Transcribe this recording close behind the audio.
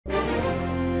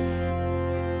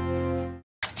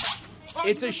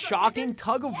It's a shocking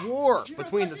tug of war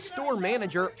between the store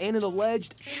manager and an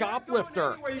alleged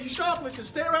shoplifter. You shoplifter,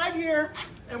 stay right here,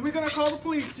 and we're gonna call the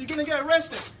police. You're gonna get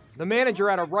arrested. The manager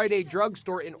at a Rite-Aid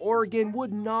drugstore in Oregon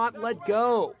would not let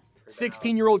go.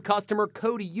 16-year-old customer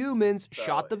Kody Youmans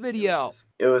shot the video.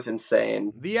 It was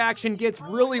insane. The action gets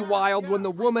really wild when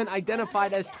the woman,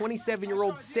 identified as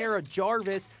 27-year-old Sarah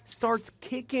Jarvis, starts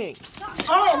kicking.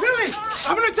 Oh, really?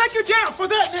 I'm gonna take you down for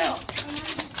that now.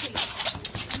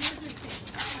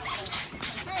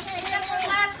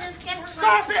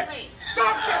 Stop it!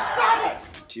 Stop it! Stop it!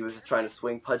 She was trying to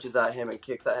swing punches at him and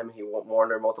kicks at him. He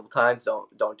warned her multiple times,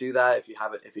 don't do that. If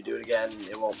you do it again,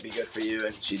 it won't be good for you.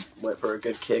 And she went for a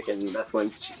good kick, and that's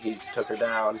when he took her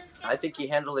down. I think he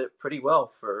handled it pretty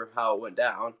well for how it went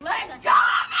down. Let go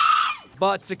of me!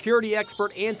 But security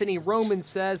expert Anthony Roman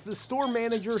says the store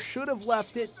manager should have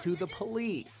left it to the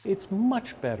police. It's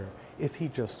much better if he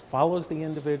just follows the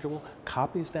individual,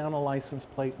 copies down a license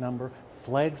plate number,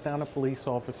 flags down a police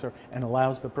officer, and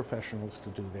allows the professionals to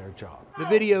do their job. The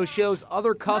video shows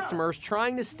other customers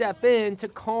trying to step in to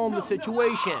calm the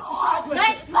situation.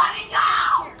 Let me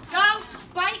go!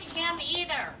 Don't bite him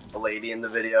either. The lady in the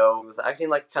video was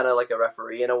acting kind of like a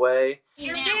referee in a way.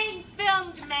 You're being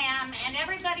filmed, ma'am, and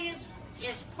everybody is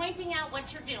pointing out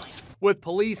what you're doing. With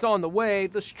police on the way,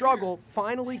 the struggle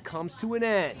finally comes to an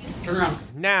end. Turn around.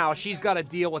 Now she's got to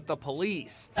deal with the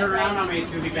police. Turn around on me,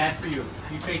 it's gonna be bad for you.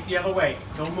 You face the other way.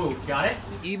 Don't move, got it?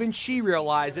 Even she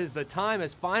realizes the time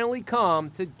has finally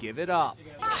come to give it up.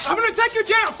 I'm gonna take you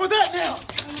down for that now.